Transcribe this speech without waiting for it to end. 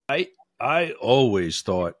I I always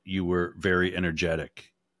thought you were very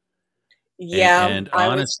energetic, Yeah, and I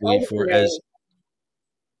was honestly, told for as today.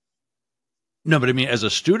 no, but I mean, as a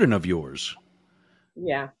student of yours,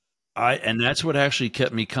 Yeah. and that's what actually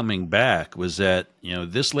kept me coming back was that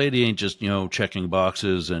this lady ain't just checking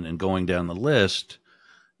boxes and going down the list.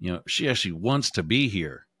 She actually wants to be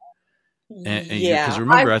here, and you because Yeah.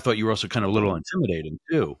 remember, I thought you were also kind of a little intimidating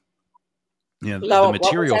too. The What was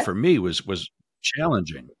material that? for me was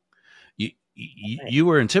challenging. Right. You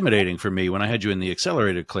were intimidating for me when I had you in the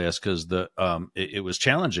accelerated class because it was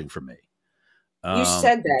challenging for me. You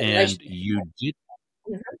said that, And you did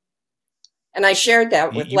and I shared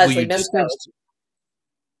that with well, Leslie you did have Misco.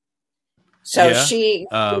 So yeah. she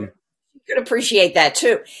Um, could appreciate that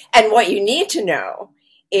too. And what you need to know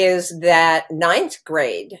is that ninth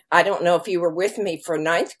grade, I don't know if you were with me for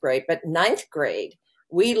ninth grade, but ninth grade,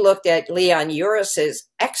 we looked at Leon Uris's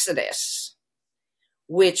Exodus,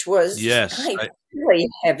 which was yes, a really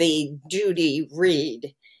heavy duty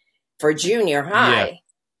read for junior yeah, high.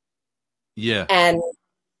 yeah. And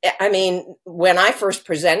I mean, when I first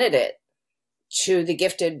presented it to the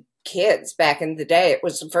gifted kids back in the day, it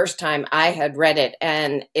was the first time I had read it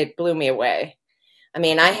and it blew me away. I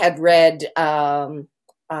mean, I had read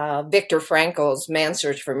Viktor Frankl's Man's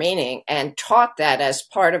Search for Meaning and taught that as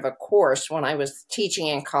part of a course when I was teaching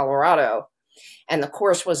in Colorado. And the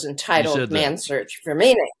course was You entitled said that. Man's Search for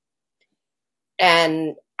Meaning.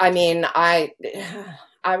 And I mean, I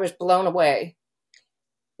was blown away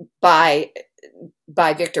by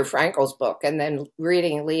Viktor Frankl's book, and then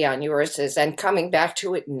reading Leon Uris's and coming back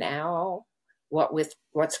to it now, what with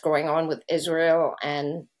what's going on with Israel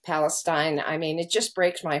and Palestine. I mean, it just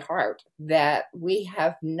breaks my heart that we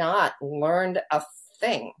have not learned a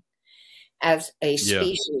thing as a Yeah.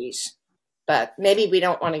 species. But maybe we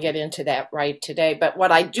don't want to get into that right today. But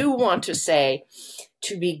what I do want to say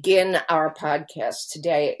to begin our podcast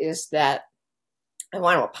today is that I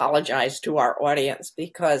want to apologize to our audience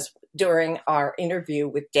because during our interview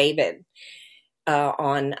with David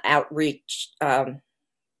on Outreach,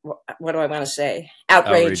 what do I want to say?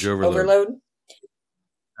 Outrage Outrage overload. Overload.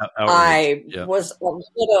 Outrage. I Yeah. was a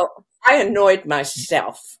little, I annoyed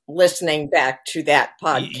myself listening back to that You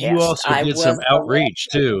podcast. also I did was some a little outreach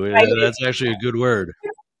too. excited. That's actually a good word.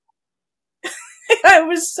 I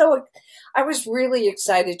was so, I was really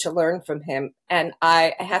excited to learn from him. And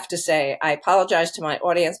I have to say, I apologize to my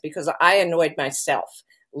audience because I annoyed myself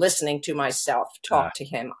listening to myself Uh, talk to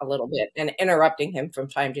him a little bit and interrupting him from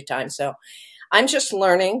time to time. So I'm just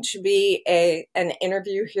learning to be an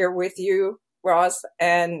interview here with you, Ross.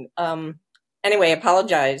 And anyway,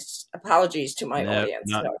 apologies to my no, audience.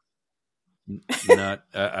 not So. not.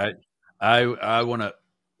 I want to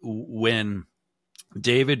when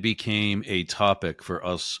David became a topic for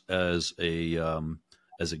us as a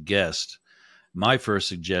guest. My first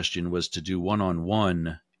suggestion was to do one on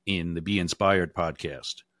one in the Be Inspired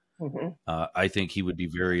podcast. Mhm. I think he would be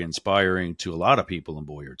very inspiring to a lot of people in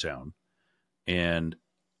Boyertown, and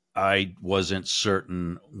I wasn't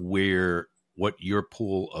certain what your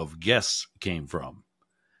pool of guests came from.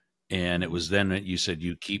 And it was then that you said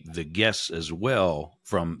you keep the guests as well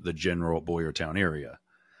from the general Boyertown area,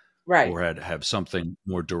 Right. or have something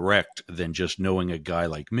more direct than just knowing a guy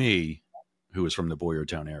like me who is from the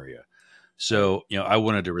Boyertown area. Right. So, I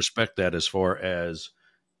wanted to respect that as far as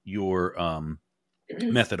your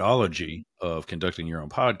methodology of conducting your own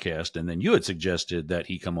podcast. And then you had suggested that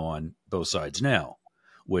he come on Both Sides Now,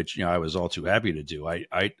 which, I was all too happy to do.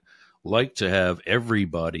 I like to have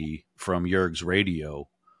everybody from Yerg's Radio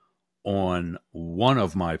on one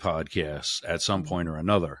of my podcasts at some point or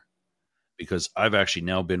another, because I've actually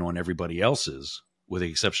now been on everybody else's, with the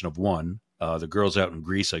exception of one. The girls out in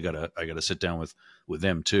Greece, I gotta sit down with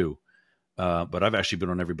them too. But I've actually been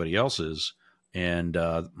on everybody else's, and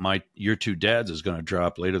my Your Two Dads is going to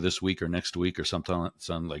drop later this week or next week or something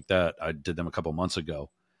like that. I did them a couple months ago,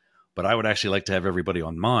 but I would actually like to have everybody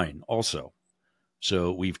on mine also.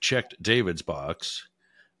 So we've checked David's box.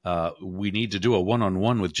 We need to do a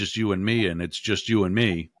one-on-one with just you and me, and it's just you and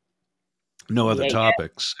me, no other Yeah. Yeah.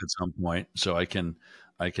 topics at some point. So I can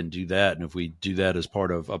do that, and if we do that as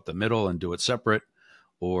part of Up the Middle and do it separate,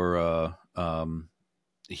 or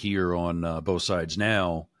here on Both Sides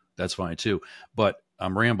Now, that's fine too. But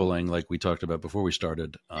I'm rambling like we talked about before we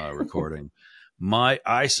started recording.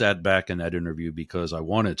 I sat back in that interview because I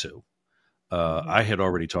wanted to. Mhm. I had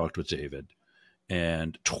already talked with David,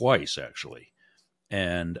 and twice actually,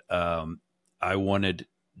 and I wanted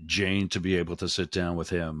Jane to be able to sit down with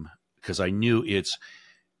him because I knew it's.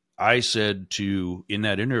 I said to in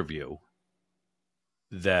that interview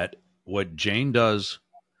that what Jane does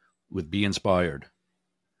with Be Inspired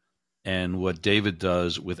and what David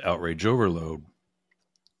does with Outrage Overload,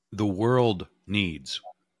 the world needs.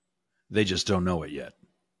 They just don't know it yet.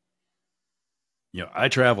 I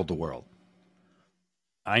traveled the world.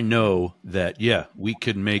 I know that, yeah, we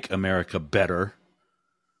could make America better.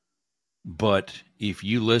 But if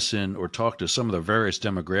you listen or talk to some of the various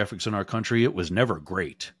demographics in our country, it was never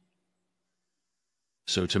great.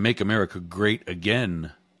 So to make America great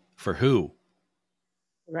again, for who?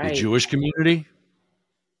 Right. The Jewish community?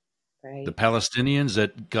 Right. The Palestinians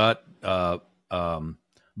that got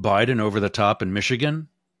Biden over the top in Michigan?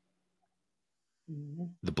 Mm-hmm.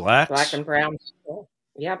 The blacks? Black and brown.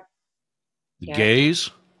 Yep. The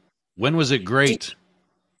gays? When was it great?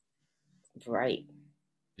 Right.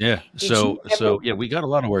 Yeah. So yeah, we got a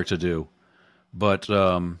lot of work to do. But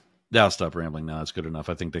I'll stop rambling now. It's good enough.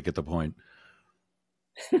 I think they get the point.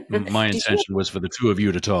 My intention was for the two of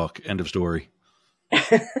you to talk. End of story.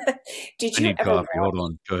 Did I you need ever coffee. Hold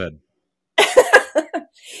on. Go ahead.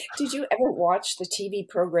 Did you ever watch the TV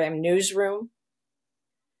program Newsroom?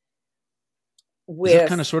 Is that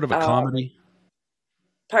kind of sort of a comedy?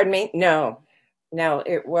 Pardon me? No,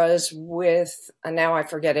 it was with, now I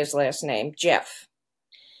forget his last name, Jeff.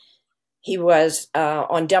 He was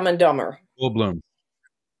on Dumb and Dumber. Goldblum.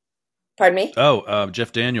 Pardon me? Oh,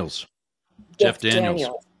 Jeff Daniels. Jeff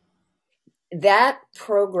Daniels. That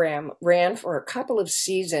program ran for a couple of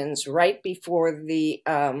seasons right before the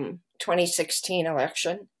 2016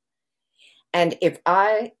 election. And if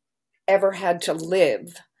I ever had to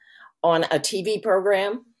live on a TV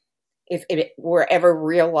program, if it were ever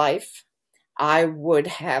real life, I would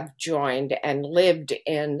have joined and lived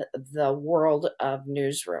in the world of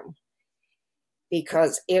Newsroom,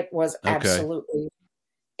 because it was absolutely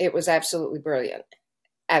brilliant.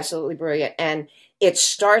 Absolutely brilliant. And it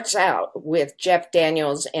starts out with Jeff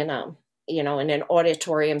Daniels in an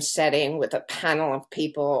auditorium setting with a panel of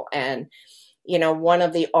people. And, one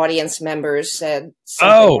of the audience members said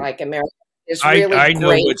something like, America is really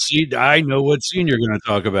great. I know what scene you're going to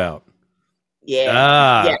talk about.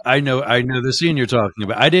 Yeah. Yeah. I know the scene you're talking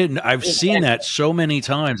about. I've seen that so many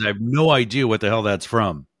times. I have no idea what the hell that's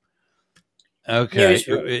from. Okay.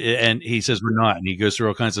 Newsroom. And he says we're not, and he goes through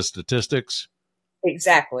all kinds of statistics.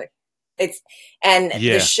 Exactly. The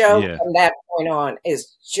show from that point on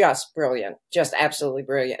is just brilliant, just absolutely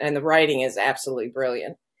brilliant. And the writing is absolutely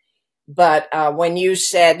brilliant. But when you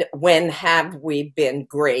said, when have we been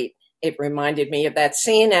great? It reminded me of that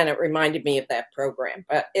scene, and it reminded me of that program.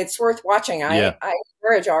 But it's worth watching. I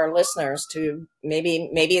encourage our listeners to, maybe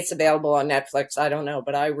it's available on Netflix. I don't know,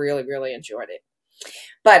 but I really, really enjoyed it.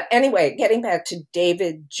 But anyway, getting back to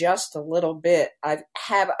David just a little bit, I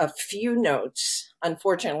have a few notes.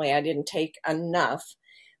 Unfortunately, I didn't take enough,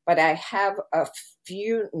 but I have a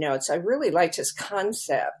few notes. I really liked his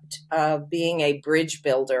concept of being a bridge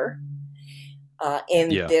builder in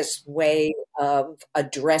this way of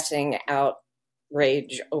addressing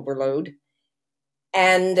outrage overload.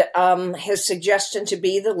 And his suggestion to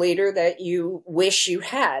be the leader that you wish you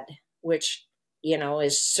had, which,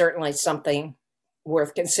 is certainly something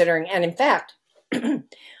worth considering. And in fact, on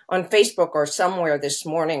Facebook or somewhere this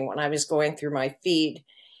morning when I was going through my feed,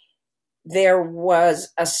 there was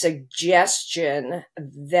a suggestion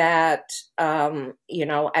that,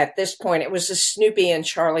 at this point, it was a Snoopy and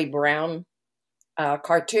Charlie Brown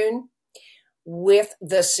cartoon, with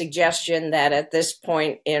the suggestion that at this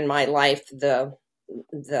point in my life, the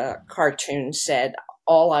cartoon said,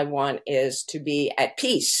 all I want is to be at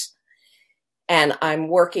peace. And I'm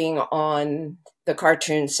working on, the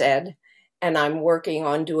cartoon said, and I'm working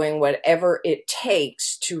on doing whatever it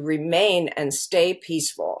takes to remain and stay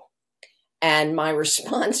peaceful. And my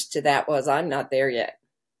response to that was, I'm not there yet.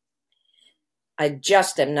 I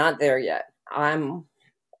just am not there yet.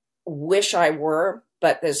 Wish I were,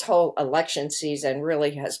 but this whole election season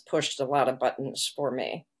really has pushed a lot of buttons for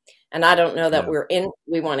me. And I don't know that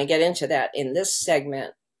we want to get into that in this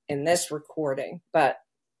segment, in this recording, but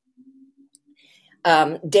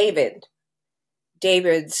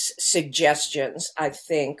David's suggestions, I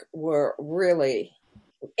think, were really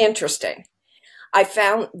interesting. I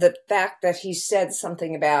found the fact that he said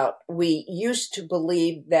something about, we used to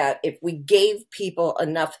believe that if we gave people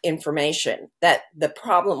enough information, that the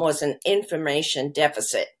problem was an information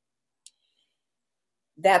deficit.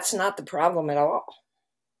 That's not the problem at all.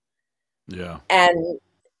 Yeah. And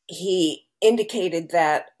he indicated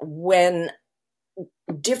that when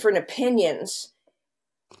different opinions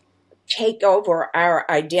take over our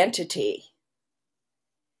identity,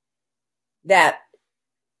 that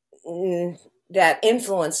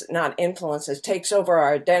takes over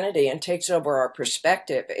our identity and takes over our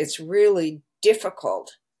perspective. It's really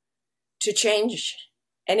difficult to change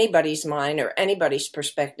anybody's mind or anybody's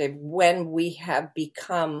perspective when we have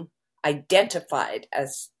become identified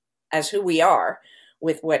as who we are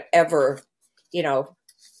with whatever,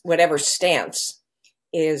 whatever stance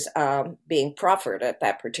is being proffered at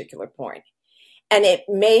that particular point. And it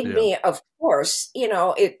made Yeah. me, of course,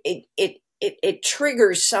 it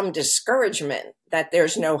triggers some discouragement that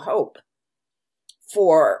there's no hope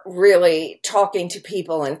for really talking to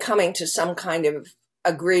people and coming to some kind of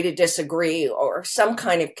agree to disagree or some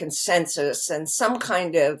kind of consensus and some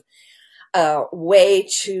kind of way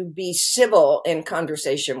to be civil in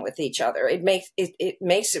conversation with each other. It makes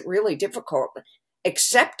it really difficult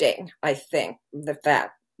accepting, I think, the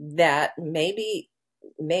fact that maybe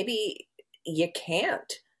you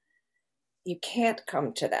can't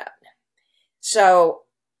come to that. So,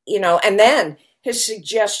 and then his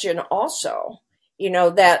suggestion also,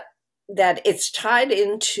 that it's tied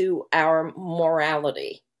into our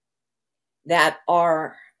morality, that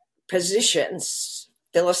our positions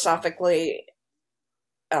philosophically,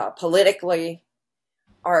 politically,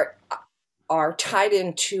 are tied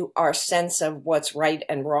into our sense of what's right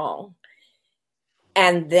and wrong.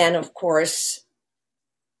 And then, of course,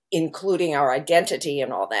 including our identity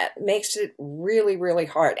and all that makes it really, really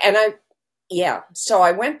hard. And so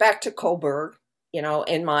I went back to Kohlberg,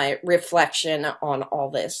 in my reflection on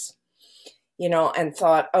all this, and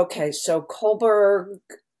thought, okay, so Kohlberg,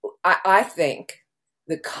 I think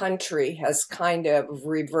the country has kind of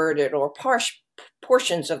reverted, or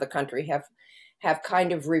portions of the country have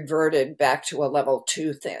kind of reverted back to a level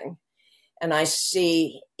 2 thing. And I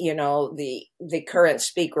see, the current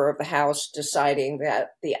Speaker of the House deciding that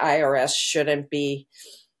the IRS shouldn't be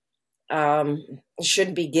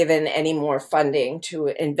given any more funding to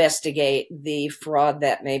investigate the fraud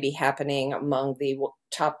that may be happening among the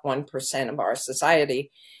top 1% of our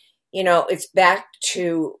society. It's back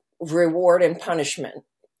to reward and punishment.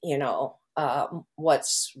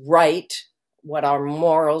 What's right, what our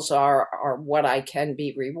morals are what I can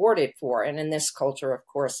be rewarded for. And in this culture, of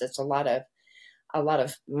course, it's a lot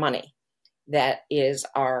of money that is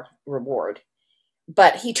our reward.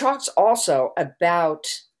 But he talks also about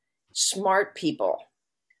smart people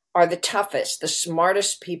are the toughest. The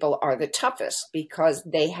smartest people are the toughest because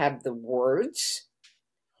they have the words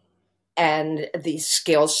and the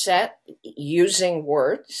skill set using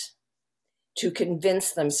words to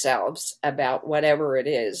convince themselves about whatever it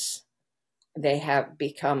is they have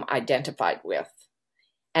become identified with.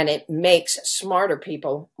 And it makes smarter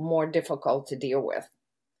people more difficult to deal with,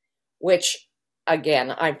 which,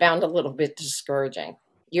 again, I found a little bit discouraging.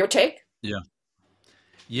 Your take? Yeah.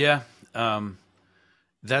 Yeah.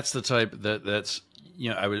 That's the type that's,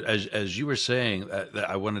 I was, as you were saying that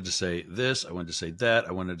I wanted to say this, I wanted to say that,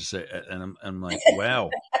 I wanted to say, and I'm like, wow,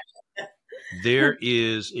 there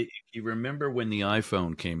is, if you remember when the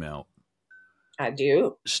iPhone came out, I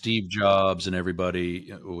do. Steve Jobs and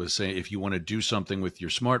everybody was saying, if you want to do something with your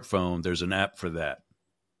smartphone, there's an app for that.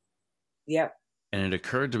 Yep. And it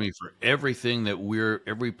occurred to me, for everything that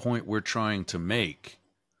every point we're trying to make,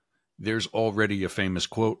 there's already a famous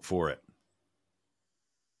quote for it.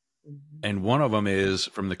 Mm-hmm. And one of them is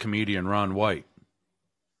from the comedian Ron White.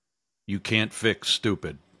 You can't fix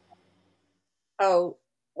stupid. Oh,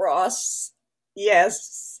 Ross.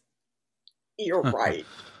 Yes, you're right.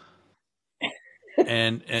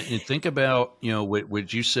 and think about,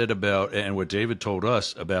 what you said about, and what David told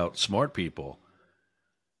us about smart people.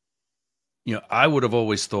 I would have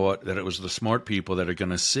always thought that it was the smart people that are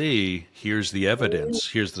going to see, here's the evidence,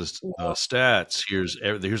 here's the stats,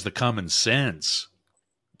 here's the common sense.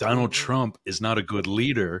 Donald Trump is not a good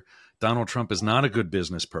leader. Donald Trump is not a good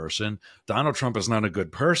business person. Donald Trump is not a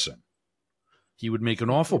good person. He would make an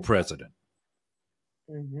awful president.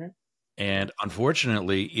 Mm-hmm. And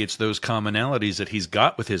unfortunately, it's those commonalities that he's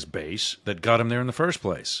got with his base that got him there in the first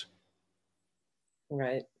place.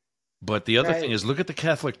 Right. But the other thing is, look at the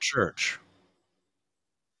Catholic Church.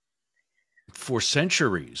 For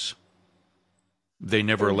centuries, they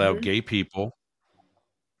never allowed gay people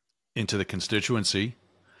into the constituency,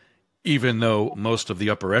 even though most of the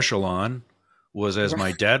upper echelon was, as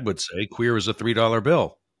my dad would say, queer as a $3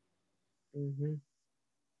 bill. Mm-hmm.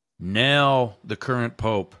 Now the current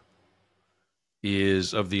Pope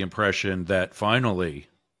is of the impression that finally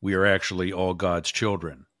we are actually all God's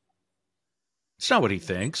children. It's not what he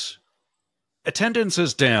thinks. Attendance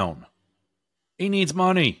is down. He needs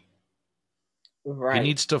money. Right. He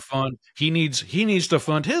needs to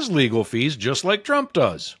fund his legal fees just like Trump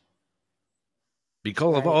does,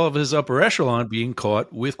 because of all of his upper echelon being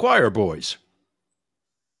caught with choir boys.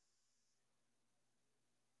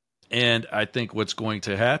 And I think what's going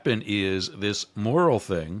to happen is this moral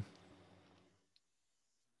thing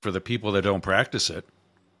for the people that don't practice it,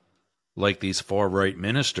 like these far-right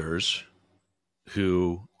ministers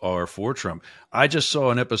who are for Trump. I just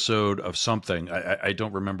saw an episode of something, I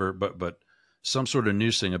don't remember, but some sort of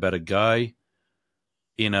news thing about a guy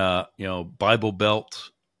in a Bible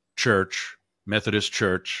Belt church, Methodist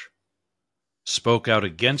church, spoke out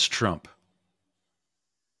against Trump.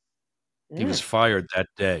 He was fired that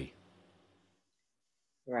day.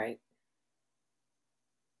 Right.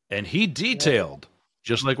 And he detailed,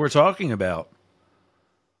 just like we're talking about,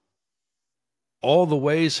 all the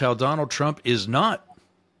ways how Donald Trump is not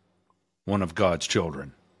one of God's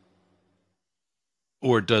children,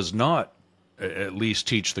 or does not at least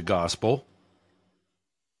teach the gospel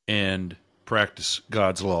and practice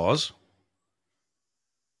God's laws.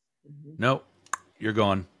 No, you're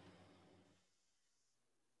gone.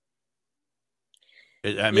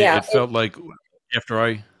 It felt like it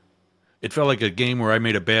felt like a game where I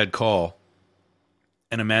made a bad call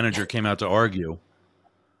and a manager came out to argue.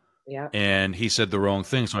 Yeah. And he said the wrong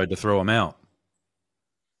thing, so I had to throw him out.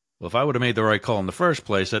 Well, if I would have made the right call in the first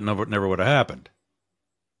place, that never would have happened.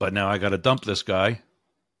 But now I got to dump this guy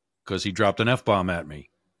because he dropped an F-bomb at me.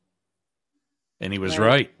 And he was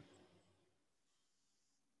right.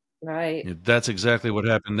 Right. That's exactly what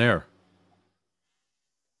happened there.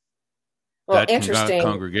 Well, that interesting.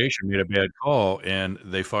 Congregation made a bad call, and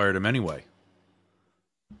they fired him anyway.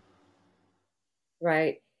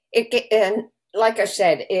 Right. And like I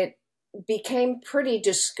said, it became pretty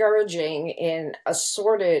discouraging in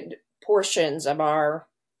assorted portions of our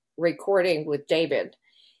recording with David.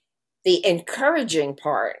 The encouraging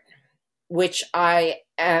part, which I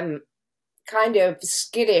am kind of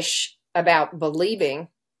skittish about believing,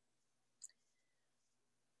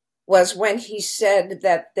 was when he said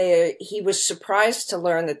that he was surprised to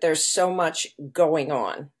learn that there's so much going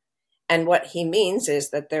on. And what he means is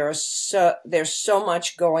that there's so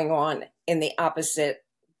much going on in the opposite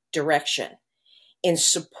direction, in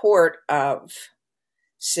support of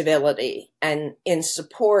civility and in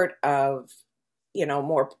support of,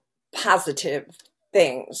 more positive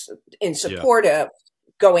things, in support of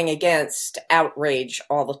going against outrage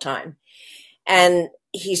all the time. And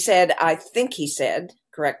he said, I think he said,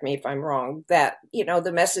 correct me if I'm wrong, that,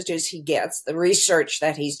 the messages he gets, the research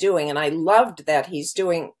that he's doing, and I loved that he's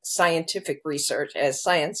doing scientific research, as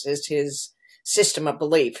science is his system of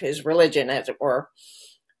belief, his religion, as it were.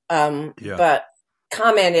 But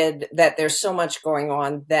commented that there's so much going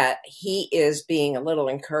on that he is being a little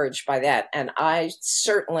encouraged by that. And I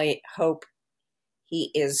certainly hope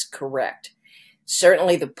he is correct.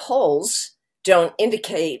 Certainly the polls don't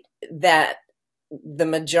indicate that the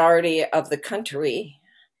majority of the country,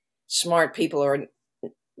 smart people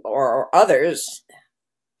or others,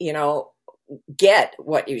 get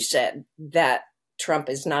what you said, that Trump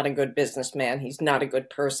is not a good businessman. He's not a good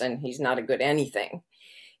person. He's not a good anything.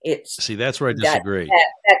 That's where I disagree.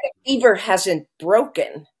 That the fever hasn't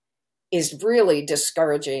broken is really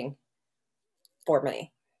discouraging for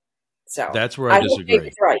me. So that's where I disagree.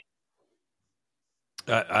 Hope right.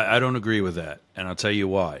 I don't agree with that, and I'll tell you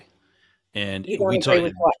why. And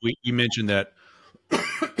we mentioned that.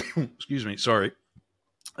 Excuse me. Sorry.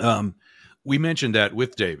 We mentioned that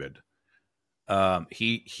with David.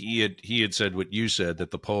 He had said what you said, that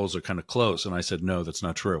the polls are kind of close, and I said no, that's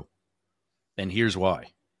not true. And here's why.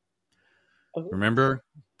 Remember,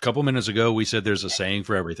 a couple minutes ago we said there's a saying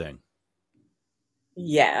for everything.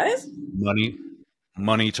 Yes.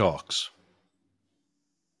 Money talks.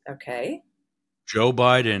 Okay. Joe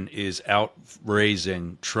Biden is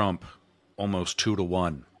outraising Trump almost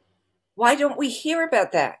 2-1. Why don't we hear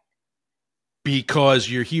about that? Because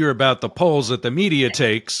you hear about the polls that the media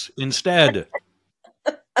takes instead.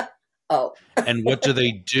 Oh. And what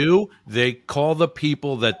do? They call the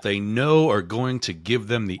people that they know are going to give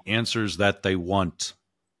them the answers that they want.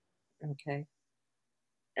 Okay.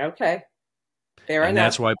 Fair enough. And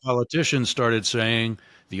that's why politicians started saying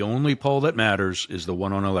the only poll that matters is the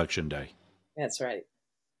one on Election Day. That's right.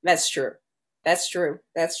 That's true.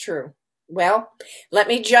 Well, let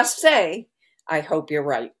me just say, I hope you're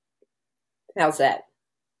right. How's that?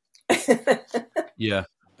 Yeah.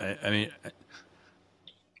 I mean,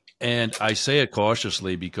 and I say it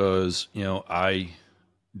cautiously because,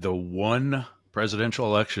 the one presidential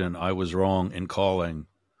election I was wrong in calling,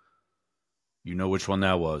 you know which one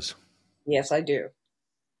that was. Yes, I do.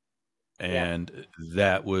 And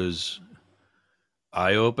that was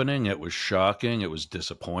eye-opening. It was shocking. It was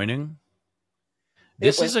disappointing.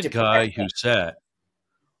 This is a guy who sat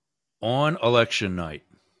on election night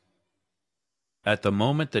at the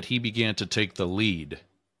moment that he began to take the lead,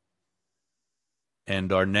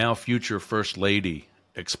 and our now future First Lady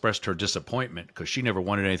expressed her disappointment because she never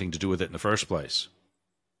wanted anything to do with it in the first place.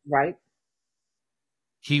 Right.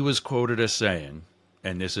 He was quoted as saying,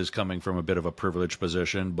 and this is coming from a bit of a privileged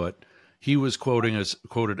position, but he was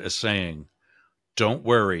quoted as saying, "Don't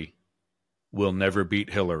worry, we'll never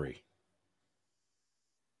beat Hillary."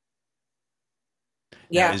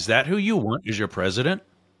 Yeah. Now, is that who you want as your president?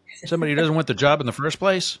 Somebody who doesn't want the job in the first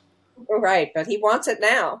place? Right, but he wants it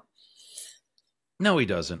now. No, he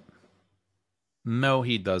doesn't. No,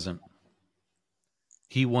 he doesn't.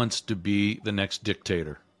 He wants to be the next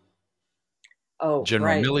dictator. Oh,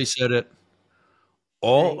 General right. Milley said it.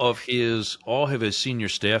 All of his senior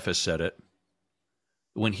staff has said it.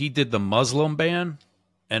 When he did the Muslim ban,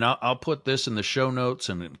 and I'll put this in the show notes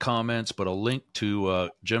and in comments, but a link to a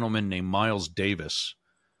gentleman named Miles Davis.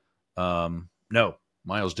 No,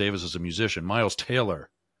 Miles Davis is a musician. Miles Taylor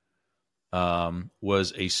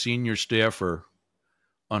was a senior staffer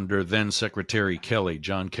under then Secretary Kelly,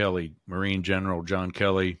 John Kelly, Marine General John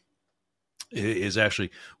Kelly. Is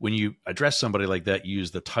actually, when you address somebody like that, you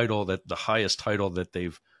use the title, that the highest title that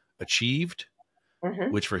they've achieved,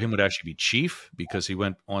 which for him would actually be chief, because he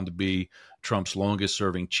went on to be Trump's longest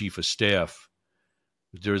serving chief of staff.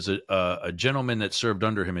 There's a gentleman that served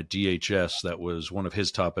under him at DHS that was one of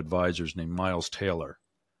his top advisors named Miles Taylor.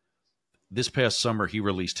 This past summer, he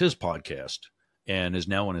released his podcast and is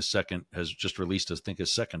now on has just released, I think,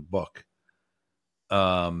 his second book.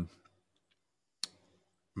 I'm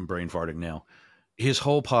brain farting now. His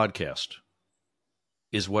whole podcast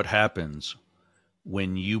is what happens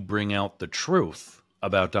when you bring out the truth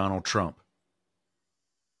about Donald Trump.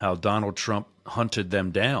 How Donald Trump hunted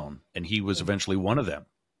them down, and he was eventually one of them.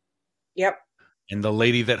 Yep. And the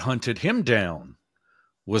lady that hunted him down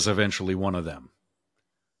was eventually one of them.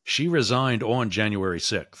 She resigned on January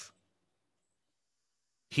 6th.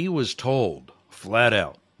 He was told flat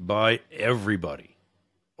out by everybody,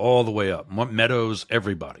 all the way up, Meadows,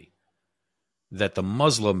 everybody, that the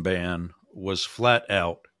Muslim ban was flat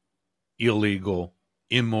out illegal,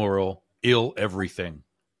 immoral, ill everything.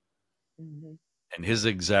 And his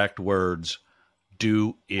exact words,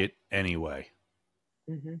 "Do it anyway."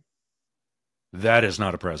 That is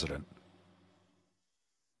not a president.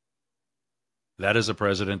 That is a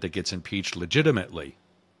president that gets impeached legitimately,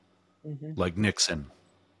 like Nixon.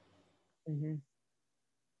 You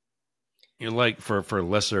know, like for a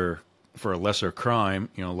lesser crime,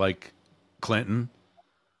 like Clinton,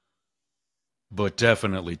 but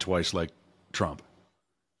definitely twice like Trump.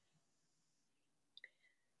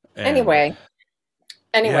 And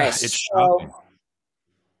Anyway, yeah, it's shocking.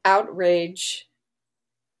 Outrage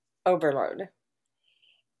overload.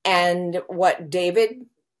 And what David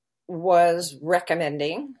was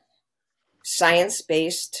recommending,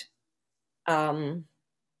 science-based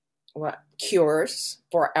cures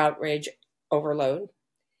for outrage overload,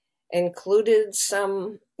 included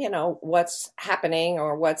some, what's happening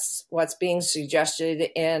or what's being suggested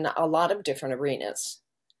in a lot of different arenas.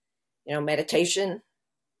 Meditation,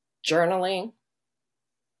 journaling,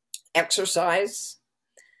 exercise.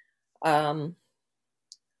 How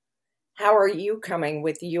are you coming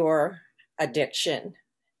with your addiction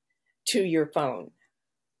to your phone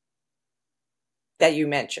that you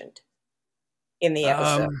mentioned in the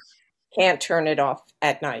episode? Can't turn it off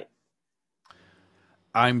at night.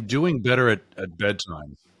 I'm doing better at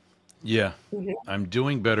bedtime. Yeah, I'm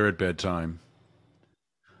doing better at bedtime.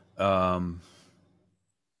 And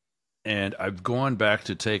I've gone back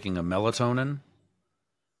to taking a melatonin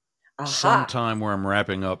sometime where I'm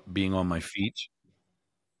wrapping up being on my feet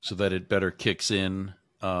so that it better kicks in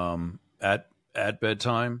at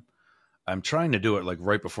bedtime. I'm trying to do it like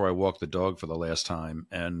right before I walk the dog for the last time.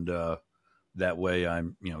 And that way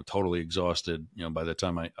I'm, totally exhausted, by the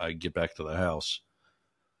time I get back to the house.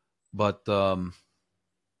 But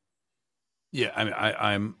yeah,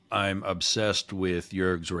 I mean, I'm obsessed with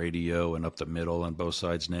Yerg's Radio and Up the Middle and Both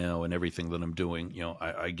Sides Now and everything that I'm doing.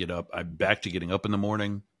 I get up. I'm back to getting up in the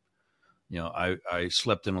morning. I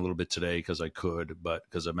slept in a little bit today because I could, but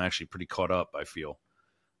because I'm actually pretty caught up, I feel.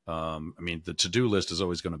 I mean, the to-do list is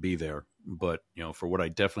always going to be there, but for what I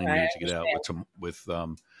definitely needed to get out with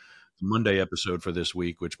the Monday episode for this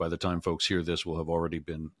week, which by the time folks hear this will have already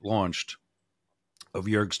been launched, of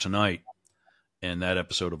Yerg's Tonight and that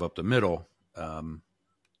episode of Up the Middle. Some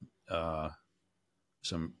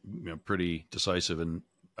pretty decisive and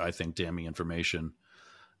I think damning information.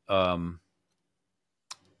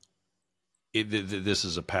 This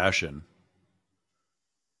is a passion,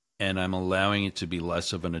 and I'm allowing it to be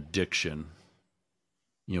less of an addiction.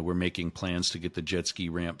 We're making plans to get the jet ski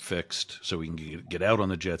ramp fixed so we can get out on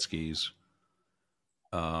the jet skis.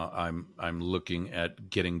 I'm looking at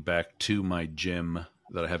getting back to my gym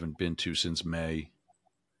that I haven't been to since May,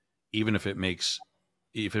 even if it means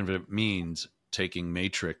taking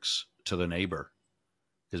Matrix to the neighbor,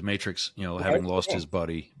 because Matrix, having lost his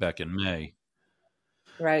buddy back in May,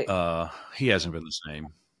 Right. he hasn't been the same.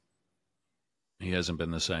 He hasn't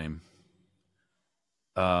been the same.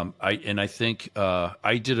 I think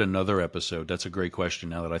I did another episode. That's a great question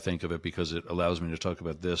now that I think of it, because it allows me to talk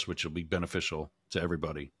about this, which will be beneficial to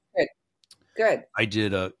everybody. Good. I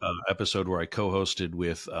did a episode where I co-hosted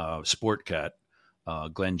with Sportcat,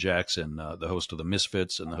 Glenn Jackson, the host of the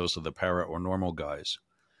Misfits and the host of the Para or Normal Guys.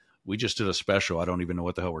 We just did a special. I don't even know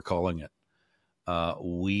what the hell we're calling it.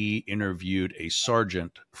 We interviewed a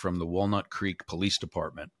sergeant from the Walnut Creek Police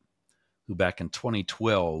Department who back in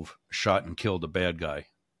 2012 shot and killed a bad guy.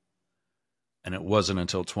 And it wasn't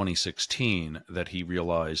until 2016 that he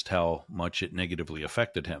realized how much it negatively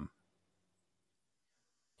affected him.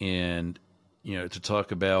 And, to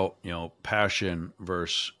talk about, passion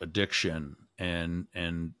versus addiction and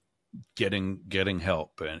getting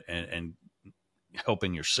help and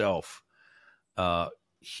helping yourself.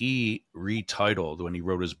 He retitled, when he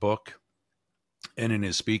wrote his book and in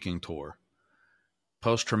his speaking tour,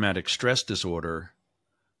 post-traumatic stress disorder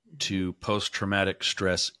to post-traumatic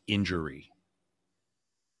stress injury.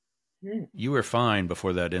 You were fine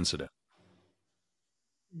before that incident.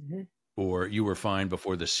 Mm-hmm. Or you were fine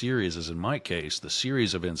before the series, as in my case, the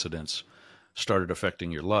series of incidents started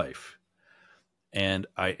affecting your life. And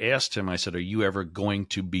I asked him, I said, are you ever going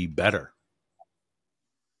to be better?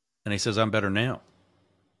 And he says, I'm better now.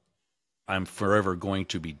 I'm forever going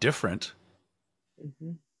to be different.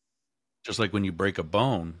 Mm-hmm. Just like when you break a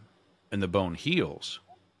bone and the bone heals,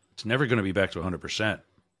 it's never going to be back to 100%.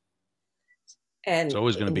 And it's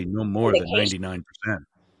always going to be no more than 99%.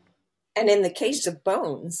 And in the case of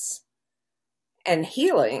bones and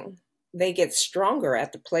healing, they get stronger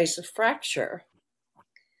at the place of fracture.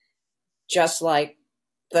 Just like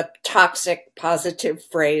the toxic positive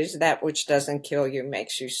phrase, that which doesn't kill you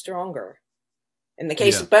makes you stronger. In the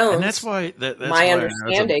case of bones, and that's why that's my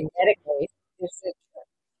understanding medically is that.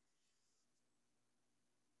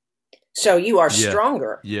 So you are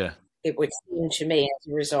stronger. Yeah. It would seem to me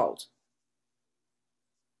as a result.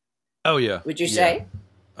 Oh, yeah. Would you say?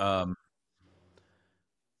 I'm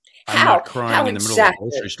not crying in the middle of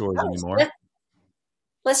grocery stores anymore.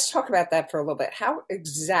 Let's talk about that for a little bit. How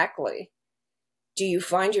exactly do you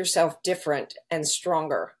find yourself different and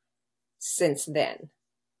stronger since then?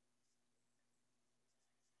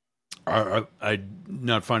 I'm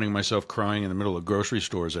not finding myself crying in the middle of grocery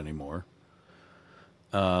stores anymore.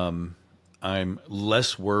 I'm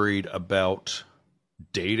less worried about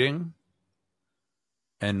dating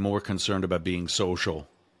and more concerned about being social.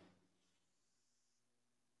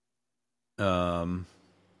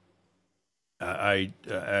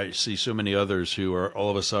 I see so many others who are all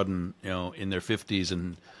of a sudden, in their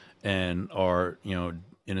 50s and are,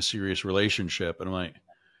 in a serious relationship. And I'm like,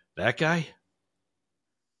 that guy?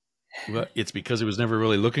 Well, it's because he was never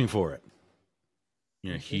really looking for it.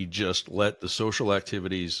 He just let the social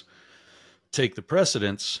activities take the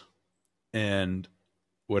precedence, and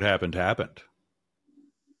what happened happened.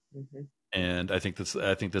 Mm-hmm. And I think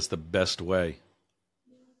that's the best way.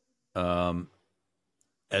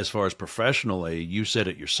 As far as professionally, you said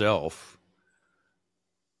it yourself.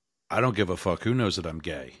 I don't give a fuck who knows that I'm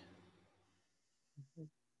gay. Mm-hmm.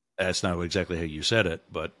 That's not exactly how you said it,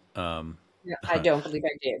 but I don't believe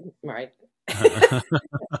I did. Right.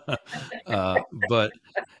 But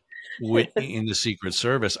in the Secret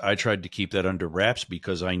Service, I tried to keep that under wraps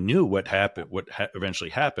because I knew what happened. What eventually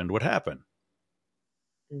happened would happen.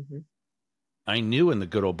 Mm-hmm. I knew in the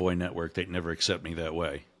Good Old Boy Network they'd never accept me that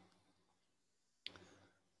way.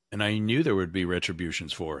 And I knew there would be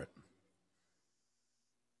retributions for it.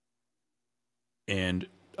 And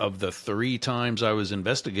of the 3 times I was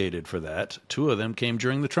investigated for that, 2 of them came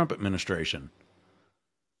during the Trump administration.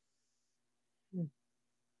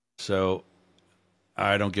 So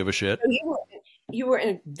I don't give a shit. So you were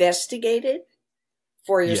investigated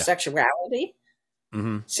for your sexuality?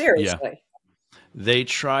 Mm-hmm. Seriously? Yeah. They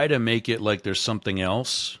try to make it like there's something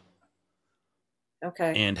else.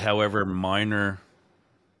 Okay. And however minor...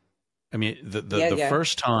 I mean, the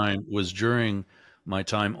first time was during my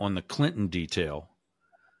time on the Clinton detail.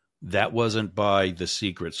 That wasn't by the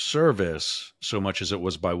Secret Service so much as it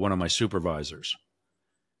was by one of my supervisors.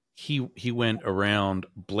 He went around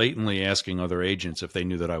blatantly asking other agents if they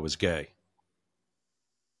knew that I was gay.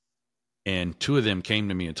 And 2 of them came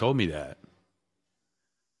to me and told me that.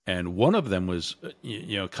 And one of them was,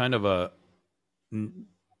 kind of a,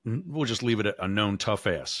 we'll just leave it at a known tough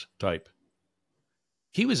ass type.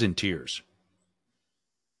 He was in tears.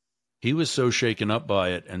 he was so shaken up by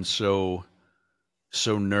it and so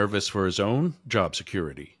nervous for his own job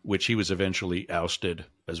security, which he was eventually ousted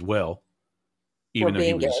as well, For even though he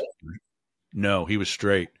being gay. was no, he was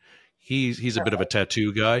straight. He's a bit of a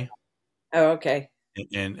tattoo guy. Oh, okay.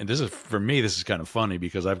 And this is for me, this is kind of funny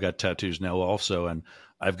because I've got tattoos now also, and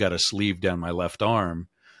I've got a sleeve down my left arm,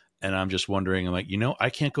 and I'm just wondering, I'm like, I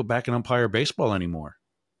can't go back and umpire baseball anymore.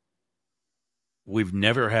 We've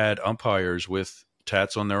never had umpires with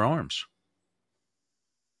tats on their arms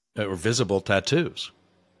or visible tattoos.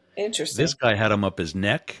 This Interesting. guy had them up his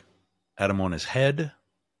neck, had them on his head,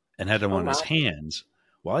 and had them Oh on his my. hands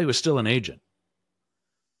while he was still an agent.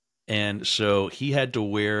 And so he had to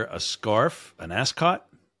wear a scarf, an ascot,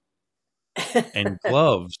 and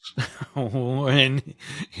gloves when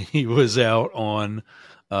he was out on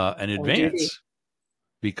an On duty. advance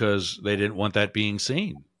because they didn't want that being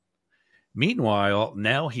seen. Meanwhile,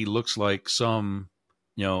 now he looks like some,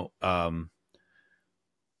 you know,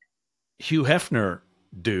 Hugh Hefner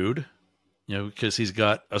dude, because he's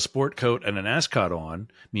got a sport coat and an ascot on.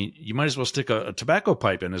 I mean, you might as well stick a tobacco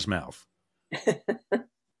pipe in his mouth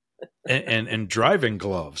and driving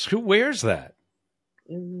gloves. Who wears that?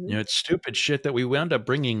 Mhm. It's stupid shit that we wound up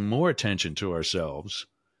bringing more attention to ourselves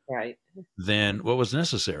Right. than what was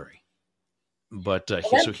necessary. But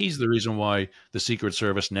Well, so he's the reason why the Secret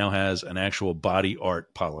Service now has an actual body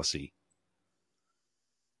art policy.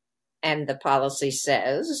 and the policy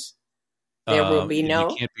says there will be You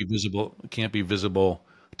no. can't be visible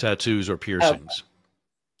tattoos or Oh, piercings.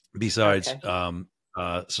 Besides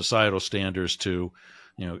okay. societal standards to,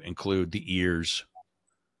 include the ears,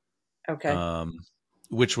 Okay. um,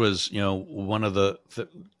 which was, one of the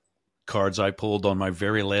cards I pulled on my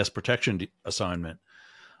very last protection assignment.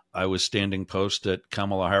 I was standing post at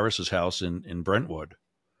Kamala Harris's house in Brentwood.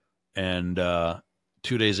 And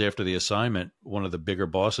 2 days after the assignment, one of the bigger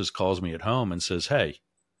bosses calls me at home and says, "Hey,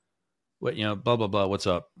 what, blah, blah, blah. What's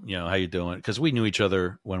up? How you doing?" Because we knew each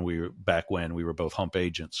other when we were both hump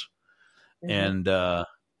agents. Hmm. And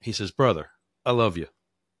he says, "Brother, I love you,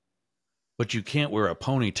 but you can't wear a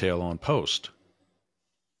ponytail on post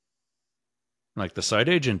like the site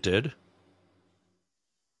agent did,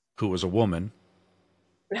 who was a woman."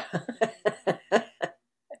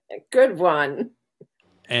 Good one.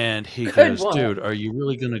 And he Good goes, one. "Dude, are you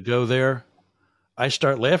really going to go there?" I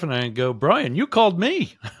start laughing and I go, "Brian, you called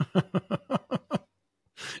me."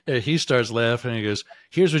 And he starts laughing and he goes,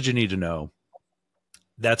 "Here's what you need to know.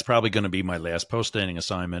 That's probably going to be my last post standing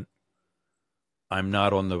assignment. I'm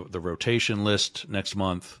not on the rotation list next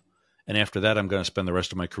month. And after that, I'm going to spend the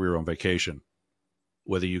rest of my career on vacation,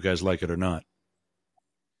 whether you guys like it or not."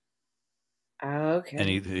 And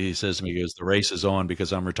Okay. he says to me, he goes, "The race is on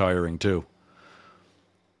because I'm retiring too."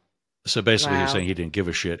 So basically, he was saying Wow. he didn't give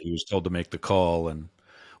a shit. He was told to make the call. And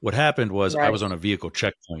what happened was I Right. was on a vehicle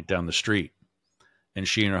checkpoint down the street, and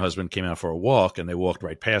she and her husband came out for a walk, and they walked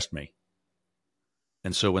right past me.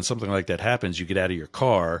 And so when something like that happens, you get out of your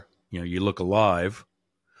car, you look alive,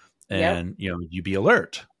 Yep. and you be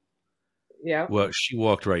alert. Yep. Well, she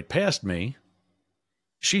walked right past me.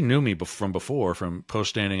 She knew me from before, from post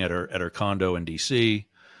standing at her condo in DC,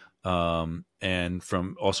 and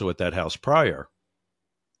from also at that house prior.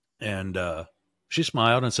 And she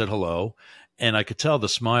smiled and said hello, and I could tell the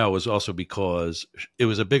smile was also because it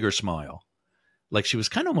was a bigger smile, like she was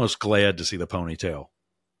kind of almost glad to see the ponytail,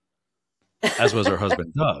 as was her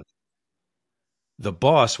husband Doug. The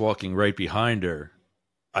boss walking right behind her,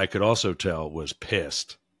 I could also tell was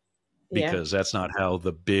pissed Yeah. because that's not how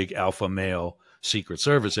the big alpha male Secret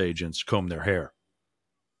Service agents comb their hair.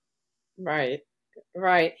 Right.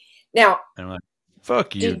 Right. Now, And I'm like,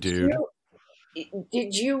 "Fuck you, did dude." you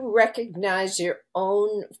did you recognize your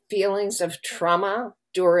own feelings of trauma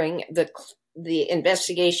during the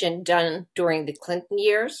investigation done during the Clinton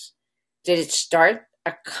years? Did it start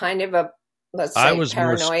a kind of a, let's I say, was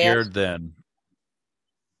more paranoia scared then.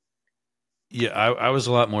 Yeah, I was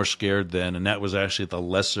a lot more scared then, and that was actually the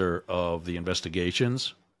lesser of the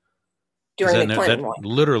investigations because during the that Clinton one?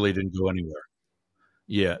 literally didn't go anywhere.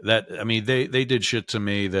 Yeah, that I mean they did shit to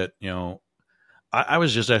me that I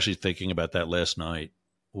was just actually thinking about that last night.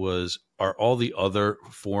 Was are all the other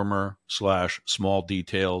former slash small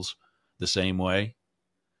details the same way?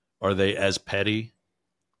 Are they as petty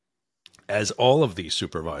as all of these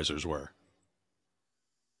supervisors were?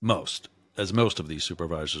 Most of these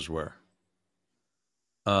supervisors were.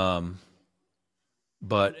 Um,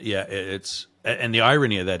 but yeah, and the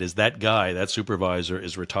irony of that is that guy, that supervisor,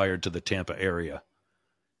 is retired to the Tampa area.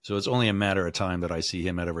 So it's only a matter of time that I see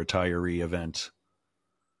him at a retiree event.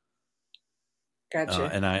 Gotcha.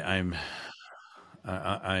 And I'm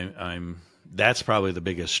that's probably the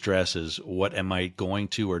biggest stress is what am I going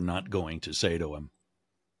to or not going to say to him?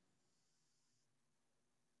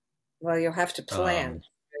 Well, you'll have to plan.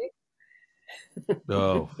 Um,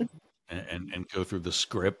 oh, and go through the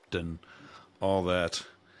script and all that.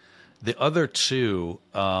 The other two,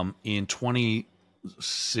 in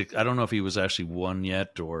 26, I don't know if he was actually won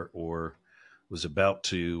yet or was about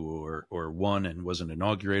to or won and wasn't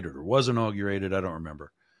inaugurated or was inaugurated. I don't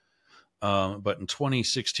remember. But in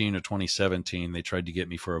 2016 or 2017, they tried to get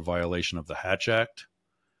me for a violation of the Hatch Act,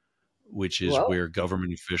 which is Well, where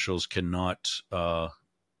government officials cannot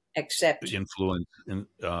accept. influence.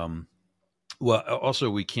 Well,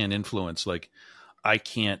 also we can't influence. Like I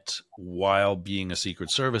can't, while being a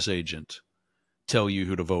Secret Service agent, tell you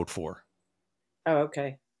who to vote for. Oh,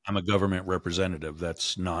 okay. I'm a government representative.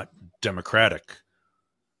 That's not democratic.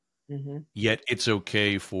 Mm-hmm. Yet it's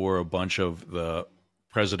okay for a bunch of the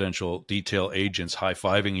presidential detail agents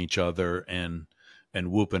high-fiving each other and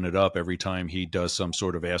whooping it up every time he does some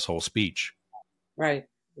sort of asshole speech. Right,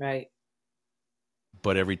 right.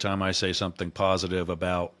 But every time I say something positive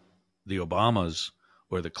about the Obamas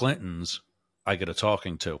or the Clintons, I get a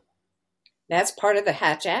talking to. That's part of the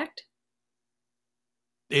Hatch Act?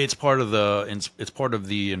 It's part of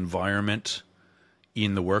the environment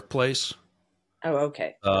in the workplace. Oh,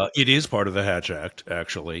 okay. It is part of the Hatch Act,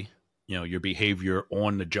 actually. You know, your behavior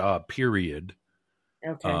on the job, period,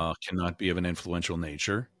 Okay. cannot be of an influential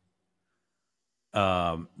nature.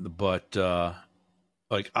 But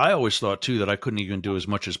like I always thought too that I couldn't even do as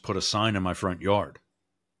much as put a sign in my front yard.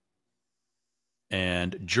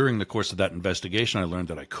 And during the course of that investigation, I learned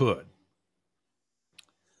that I could.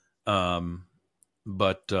 Um,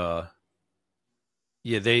 but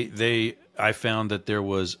yeah, I found that there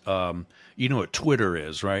was, you know what Twitter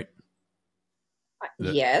is, right?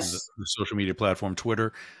 Yes. The social media platform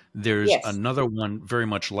Twitter. There's Yes. another one very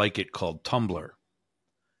much like it called Tumblr.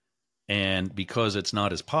 And um, because it's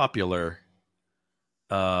not as popular,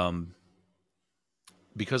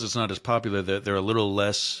 that they're a little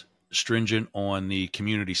less stringent on the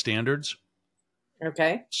community standards.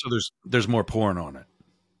 Okay. So there's more porn on it.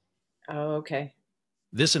 Oh, okay.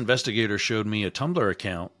 This investigator showed me a Tumblr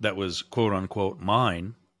account that was quote unquote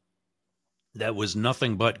mine that was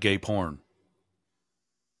nothing but gay porn.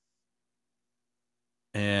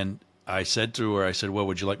 And I said to her, I said, well,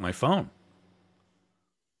 would you like my phone?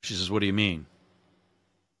 She says, what do you mean?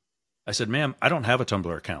 I said, ma'am, I don't have a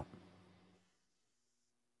Tumblr account.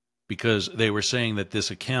 Because they were saying that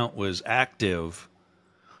this account was active,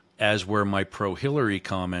 as were my pro Hillary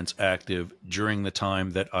comments active during the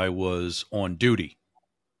time that I was on duty.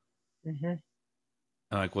 Mm-hmm.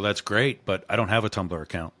 I'm like, well, that's great, but I don't have a Tumblr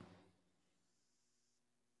account.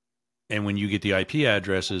 And when you get the IP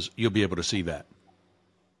addresses, you'll be able to see that.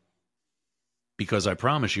 Because I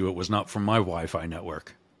promise you it was not from my Wi-Fi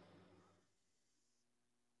network.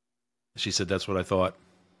 She said, that's what I thought.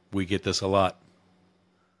 We get this a lot.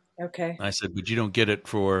 Okay. I said, but you don't get it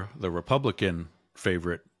for the Republican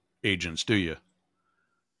favorite agents, do you?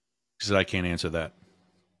 She said, I can't answer that.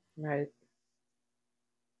 Right.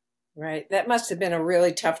 Right. That must have been a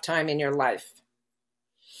really tough time in your life.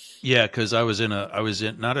 Yeah, because I was in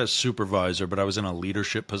not a supervisor, but I was in a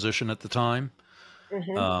leadership position at the time.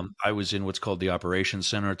 Mm-hmm. I was in what's called the operations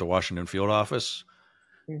center at the Washington field office.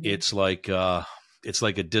 Mm-hmm. It's like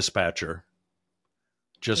a dispatcher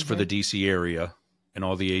just for Mm-hmm. the DC area, and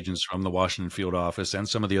all the agents from the Washington field office and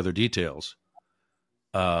some of the other details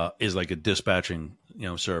is like a dispatching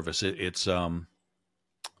service. It's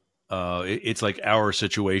like our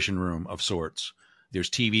situation room of sorts. There's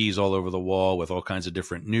TVs all over the wall with all kinds of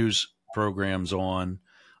different news programs on,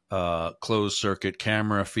 closed circuit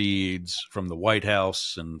camera feeds from the White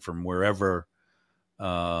House and from wherever,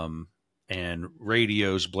 and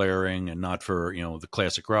radios blaring, and not for the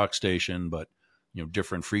classic rock station, but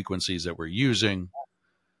different frequencies that we're using.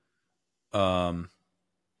 And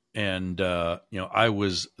I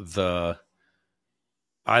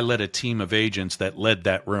led a team of agents that led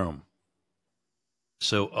that room.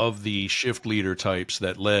 So of the shift leader types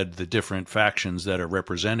that led the different factions that are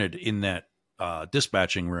represented in that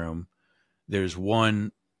dispatching room, there's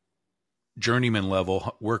one journeyman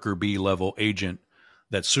level, worker B level agent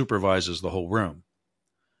that supervises the whole room.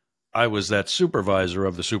 I was that supervisor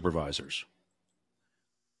of the supervisors.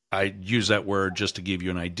 I use that word just to give you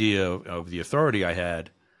an idea of the authority I had.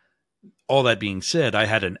 All that being said, I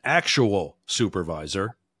had an actual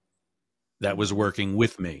supervisor that was working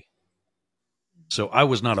with me. So I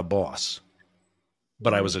was not a boss,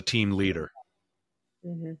 but I was a team leader.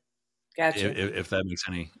 Mm-hmm. Gotcha. If that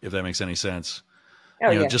makes any sense.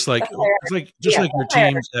 Oh, yeah. Just like Yeah. your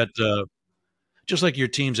teams at just like your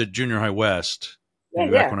teams at Junior High West,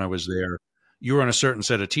 back when I was there, you were on a certain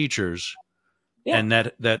set of teachers, and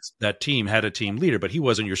that team had a team leader, but he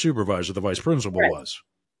wasn't your supervisor. The vice principal was.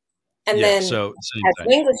 And then as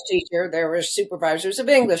an English teacher, there were supervisors of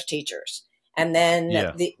English teachers. And then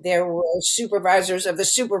there were supervisors of the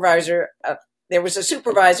supervisor. There was a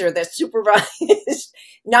supervisor that supervised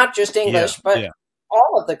not just English, but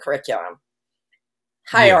all of the curriculum.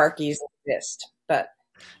 Hierarchies exist. But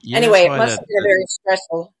anyway, it must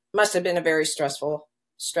have been a very stressful,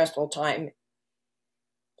 stressful time.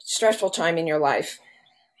 Stressful time in your life.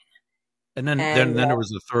 And then there was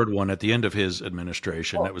the third one at the end of his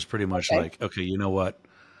administration. That was pretty much like, okay, you know what?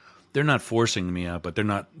 They're not forcing me out, but they're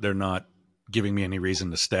not giving me any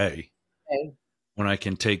reason to stay. Okay. When I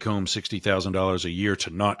can take home $60,000 a year to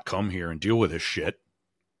not come here and deal with this shit.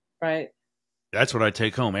 Right. That's what I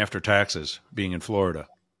take home after taxes, being in Florida.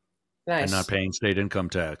 Nice. And not paying state income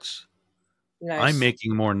tax. Nice. I'm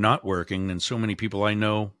making more not working than so many people I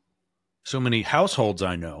know, so many households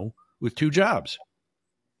I know with 2 jobs.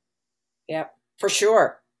 Yep, for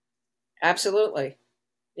sure. Absolutely.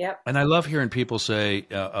 Yep. And I love hearing people say,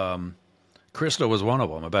 Krista was one of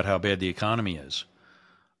them, about how bad the economy is.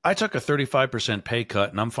 I took a 35% pay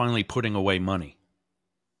cut, and I'm finally putting away money.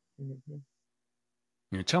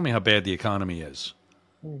 Mm-hmm. Tell me how bad the economy is,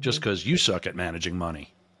 just because you suck at managing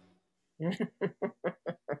money.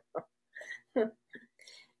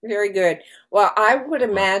 Very good. Well, I would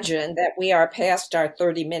imagine that we are past our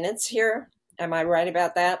 30 minutes here. Am I right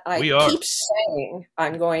about that? I keep saying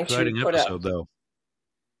I'm going to put a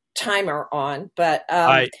timer on, but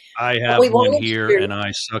I have one here, and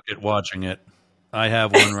I suck at watching it. I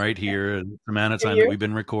have one right here, the amount of time that we've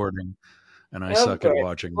been recording, and I suck at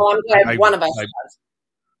watching. Well, I'm glad one of us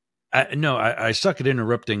does. No, I suck at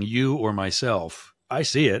interrupting you or myself. I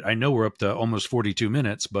see it. I know we're up to almost 42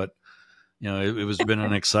 minutes, but it was been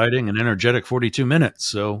an exciting and energetic 42 minutes.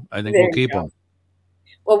 So I think we'll keep them.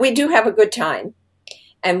 Well, we do have a good time,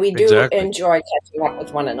 and we do enjoy catching up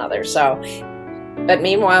with one another. So, but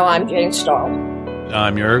meanwhile, I'm Jane Stahl.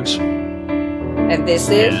 I'm Jurgs. And this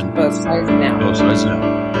is Both Sides Now. Both Sides Now.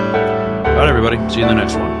 All right, everybody. See you in the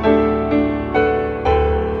next one.